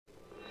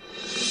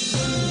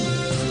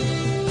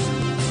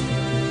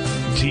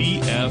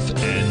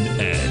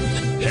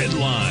TFNN.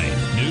 Headline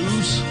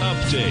News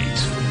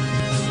Update.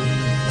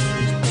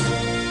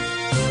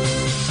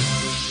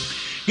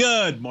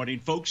 Good morning,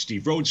 folks.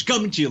 Steve Rhodes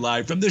coming to you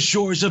live from the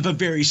shores of a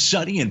very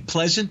sunny and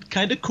pleasant,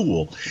 kind of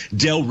cool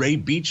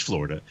Delray Beach,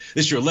 Florida.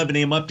 This is your 11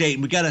 a.m. update,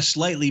 and we got a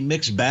slightly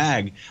mixed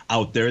bag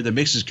out there. The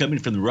mix is coming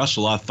from the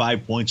Russell off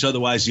 5 points.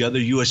 Otherwise, the other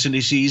U.S.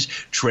 indices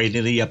trading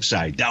to the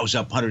upside. Dow's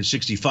up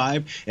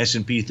 165,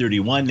 S&P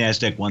 31,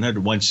 NASDAQ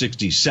 100,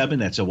 167.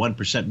 That's a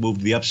 1% move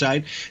to the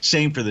upside.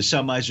 Same for the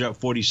semis, are up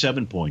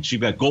 47 points. You've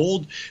got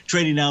gold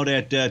trading out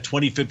at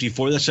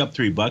 $20.54. That's up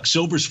 $3.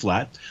 Silver's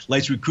flat.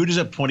 Light sweet crude is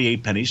up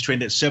 28 pennies,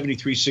 trading at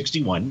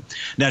 73.61.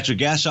 Natural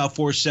gas off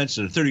 4 cents,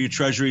 and the 30-year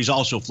Treasury is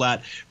also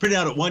flat, printed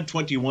out at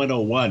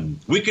 121.01.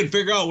 We can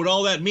figure out what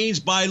all that means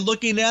by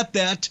looking at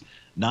that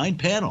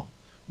 9-panel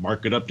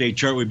market update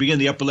chart. We begin in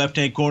the upper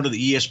left-hand corner of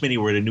the ES Mini.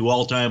 We're at a new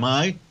all-time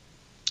high.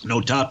 No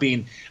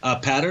topping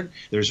pattern.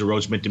 There's a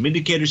Rhodes momentum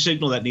indicator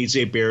signal that needs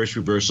a bearish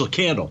reversal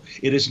candle.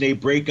 It is in a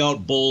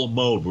breakout bull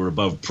mode. We're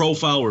above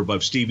profile. We're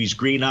above Stevie's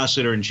green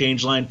oscillator and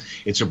change line.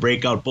 It's a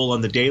breakout bull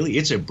on the daily.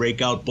 It's a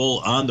breakout bull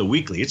on the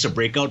weekly. It's a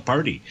breakout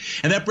party.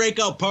 And that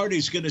breakout party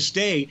is going to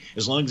stay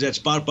as long as that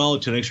spot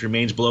volatility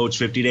remains below its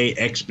 50-day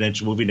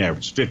exponential moving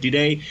average.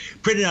 50-day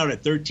printed out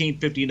at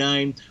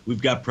 13.59.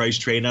 We've got price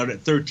trading out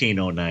at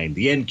 13.09.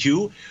 The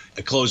NQ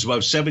closed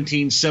above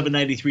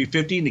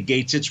 17,793.50,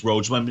 negates its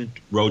Rhodes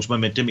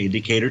momentum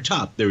indicator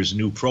top. There is a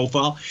new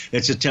profile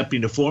that's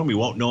attempting to form. We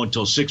won't know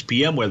until 6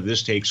 p.m. whether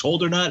this takes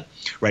hold or not.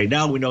 Right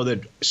now, we know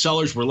that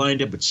sellers were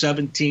lined up at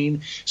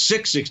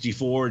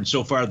 17,664, and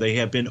so far they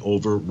have been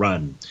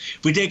overrun.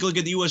 If we take a look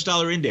at the U.S.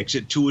 dollar index,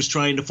 it too is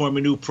trying to form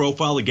a new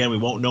profile. Again, we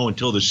won't know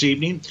until this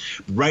evening.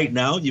 Right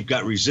now, you've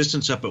got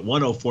resistance up at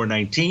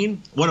 104.19,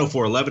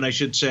 104.11, I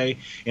should say,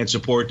 and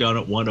support down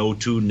at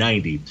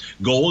 102.90.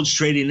 Gold's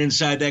trading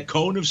inside that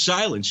cone of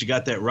silence. You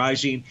got that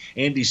rising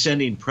and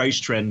descending price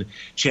trend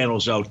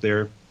channels out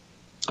there.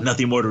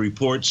 Nothing more to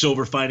report.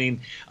 Silver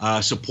finding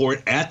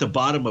support at the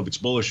bottom of its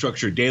bullish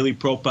structure daily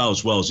profile,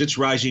 as well as its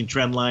rising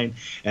trend line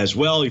as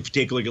well. If you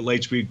take a look at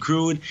light sweet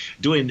crude,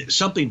 doing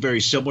something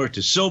very similar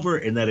to silver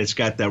in that it's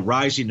got that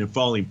rising and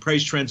falling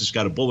price trends. It's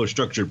got a bullish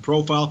structured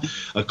profile.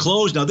 A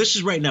close. Now, this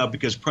is right now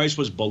because price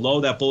was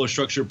below that bullish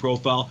structured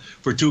profile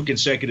for 2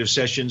 consecutive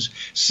sessions.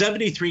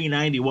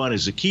 73.91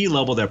 is the key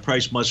level that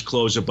price must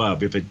close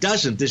above. If it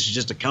doesn't, this is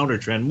just a counter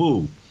trend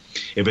move.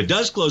 If it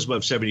does close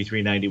above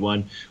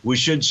 73.91, we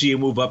should see a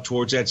move up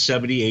towards that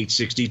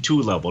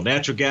 78.62 level.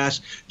 Natural gas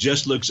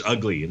just looks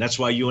ugly, and that's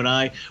why you and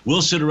I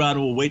will sit around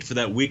and we'll wait for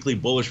that weekly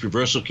bullish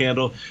reversal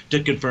candle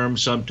to confirm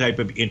some type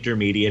of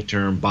intermediate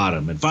term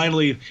bottom. And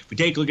finally, if we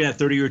take a look at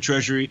that 30-year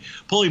Treasury,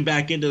 pulling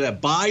back into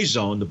that buy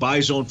zone, the buy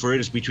zone for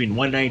it is between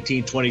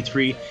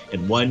 119.23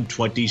 and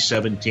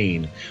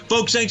 120.17.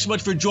 Folks, thanks so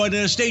much for joining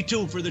us. Stay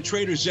tuned for the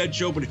Trader's Edge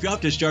show, but if you have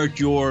to start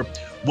your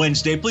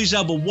Wednesday, please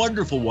have a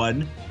wonderful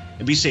one.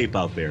 And be safe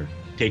out there.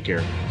 Take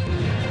care.